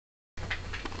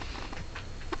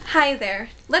Hi there.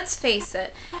 Let's face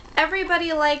it,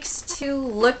 everybody likes to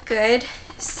look good,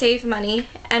 save money,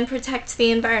 and protect the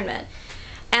environment.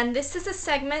 And this is a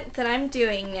segment that I'm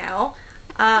doing now.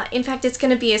 In fact, it's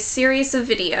going to be a series of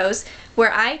videos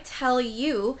where I tell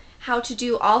you how to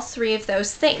do all three of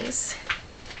those things.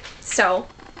 So,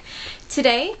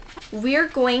 today we're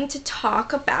going to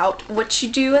talk about what you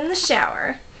do in the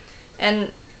shower.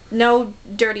 And no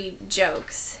dirty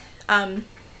jokes.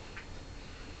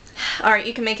 Alright,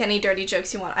 you can make any dirty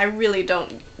jokes you want. I really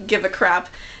don't give a crap.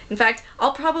 In fact,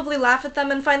 I'll probably laugh at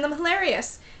them and find them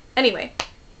hilarious. Anyway,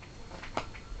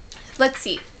 let's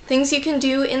see. Things you can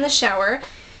do in the shower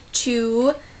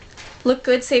to look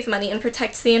good, save money, and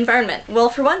protect the environment. Well,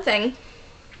 for one thing,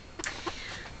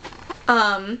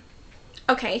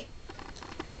 okay,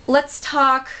 let's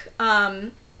talk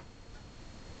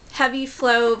heavy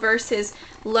flow versus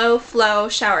low flow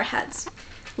shower heads.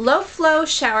 Low flow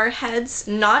shower heads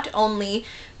not only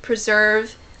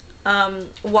preserve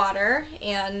water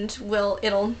and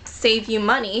it'll save you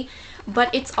money,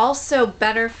 but it's also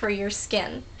better for your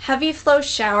skin. Heavy flow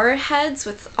shower heads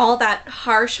with all that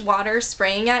harsh water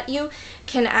spraying at you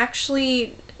can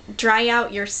actually dry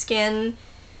out your skin,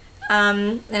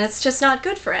 and it's just not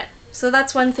good for it. So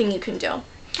that's one thing you can do.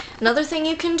 Another thing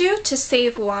you can do to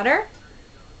save water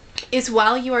is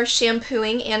while you are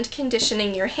shampooing and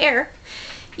conditioning your hair,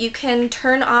 you can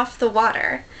turn off the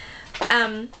water.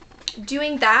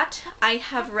 Doing that, I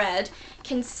have read,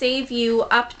 can save you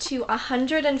up to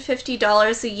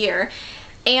 $150 a year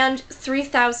and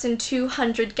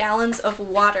 3,200 gallons of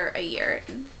water a year.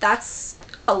 That's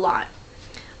a lot.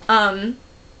 And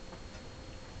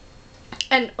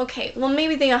okay, well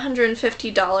maybe the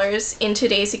 $150 in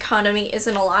today's economy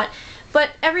isn't a lot,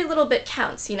 but every little bit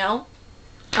counts, you know?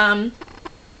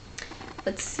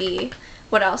 Let's see,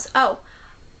 what else? Oh,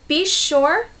 be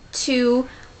sure to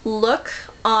look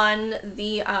on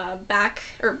the back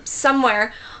or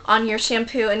somewhere on your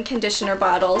shampoo and conditioner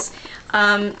bottles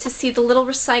to see the little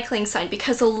recycling sign,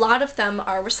 because a lot of them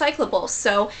are recyclable.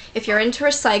 So if you're into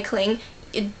recycling,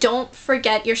 don't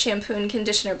forget your shampoo and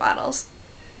conditioner bottles.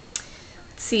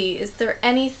 Let's see, is there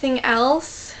anything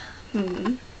else?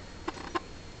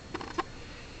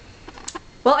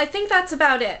 Well, I think that's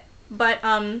about it. But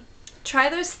try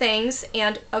those things,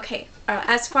 and okay,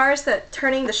 as far as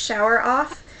turning the shower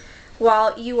off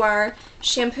while you are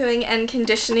shampooing and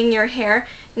conditioning your hair,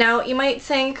 now you might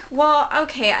think, well,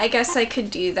 okay, I guess I could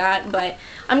do that, but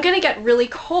I'm gonna get really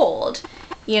cold,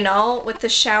 you know, with the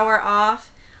shower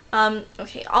off.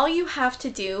 Okay, all you have to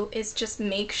do is just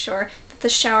make sure that the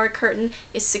shower curtain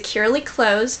is securely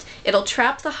closed. It'll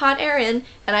trap the hot air in,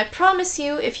 and I promise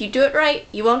you, if you do it right,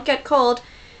 you won't get cold.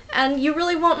 And you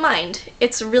really won't mind.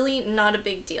 It's really not a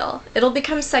big deal. It'll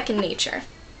become second nature.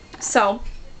 So,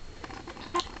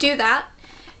 do that,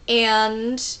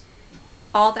 and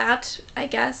all that, I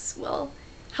guess, will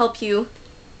help you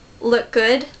look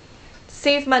good,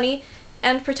 save money,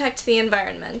 and protect the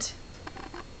environment.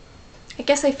 I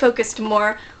guess I focused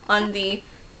more on the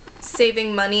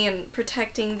saving money and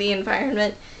protecting the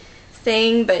environment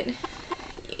thing, but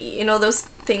you know, those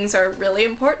things are really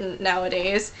important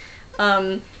nowadays.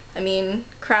 I mean,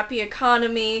 crappy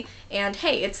economy, and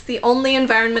hey, it's the only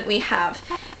environment we have.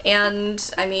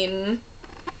 And, I mean,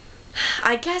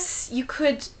 I guess you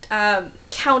could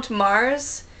count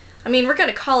Mars. I mean, we're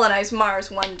gonna colonize Mars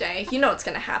one day. You know it's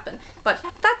gonna happen. But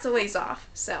that's a ways off,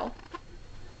 so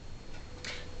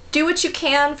do what you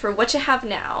can for what you have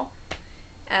now.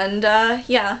 And,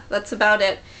 yeah, that's about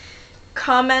it.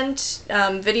 Comment,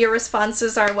 video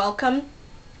responses are welcome.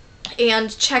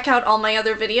 And check out all my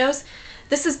other videos.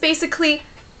 This is basically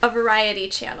a variety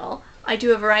channel. I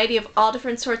do a variety of all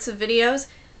different sorts of videos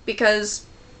because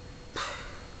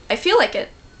I feel like it.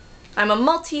 I'm a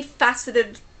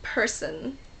multifaceted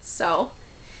person, so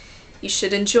you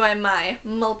should enjoy my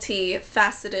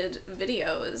multifaceted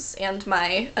videos and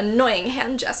my annoying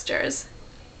hand gestures.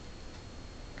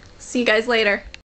 See you guys later.